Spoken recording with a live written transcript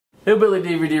Hillbilly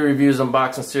DVD Reviews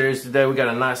unboxing series. Today we got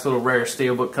a nice little rare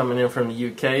steelbook coming in from the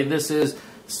UK. This is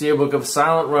Steelbook of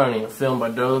Silent Running, a film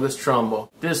by Douglas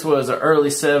Trumbull. This was an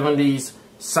early 70s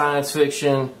science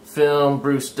fiction film,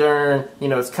 Bruce Dern. You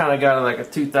know, it's kind of got like a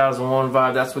 2001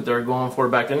 vibe. That's what they were going for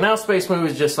back then. Now space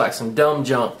movies just like some dumb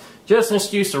junk. Just an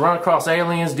excuse to run across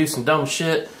aliens, do some dumb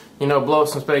shit, you know, blow up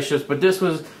some spaceships. But this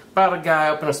was about a guy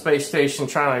up in a space station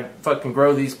trying to fucking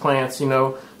grow these plants, you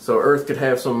know, so Earth could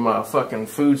have some fucking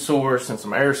food source and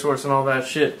some air source and all that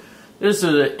shit. This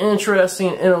is an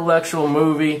interesting, intellectual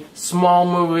movie, small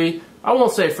movie. I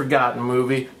won't say forgotten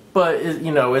movie, but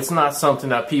you know, it's not something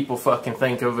that people fucking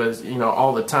think of as, you know,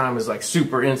 all the time as like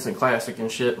super instant classic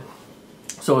and shit.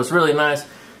 So it's really nice.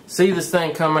 See this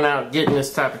thing coming out, getting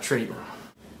this type of treatment.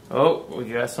 Oh, we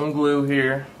got some glue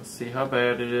here. Let's see how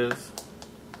bad it is.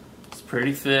 It's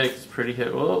pretty thick. It's pretty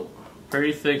heavy. Oh,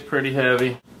 pretty thick, pretty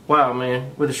heavy. Wow,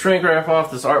 man. With the shrink wrap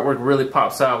off, this artwork really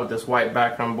pops out with this white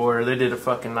background border. They did a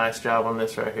fucking nice job on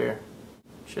this right here.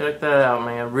 Check that out,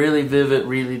 man. Really vivid,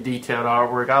 really detailed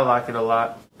artwork. I like it a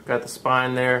lot. Got the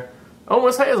spine there.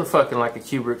 Almost has a fucking like a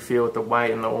Kubrick feel with the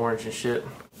white and the orange and shit.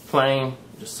 Plain,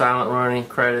 just silent running,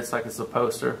 credits like it's a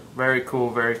poster. Very cool,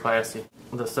 very classy.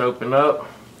 Let's open up.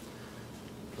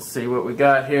 Let's see what we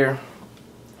got here.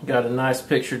 Got a nice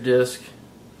picture disc.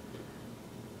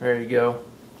 There you go.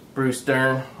 Bruce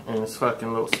Dern in his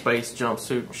fucking little space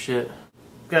jumpsuit and shit.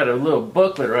 Got a little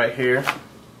booklet right here.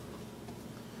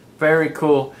 Very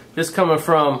cool. This coming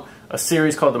from a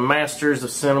series called the Masters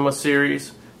of Cinema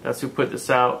series. That's who put this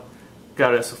out.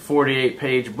 Got us a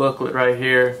 48-page booklet right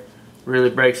here.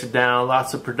 Really breaks it down.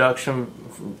 Lots of production,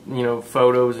 you know,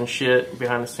 photos and shit,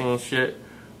 behind the scenes shit.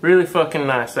 Really fucking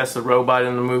nice. That's the robot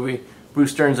in the movie.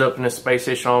 Bruce Dern's up in a space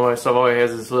station all the way, so all he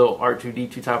has is this little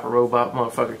R2-D2 type of robot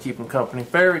motherfucker to keep him company.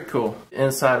 Very cool.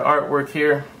 Inside artwork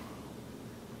here.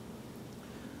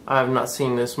 I have not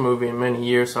seen this movie in many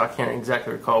years, so I can't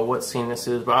exactly recall what scene this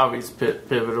is, but obviously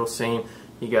pivotal scene.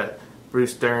 You got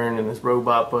Bruce Dern and his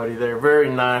robot buddy there. Very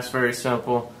nice, very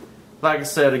simple. Like I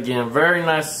said again, very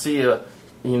nice to see a,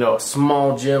 you know, a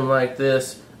small gem like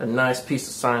this. A nice piece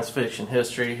of science fiction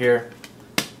history here.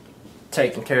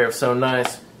 Taken care of so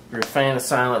nice. If you're a fan of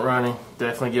silent running,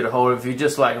 definitely get a hold of it. If you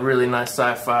just like really nice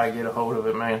sci-fi, get a hold of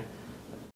it, man.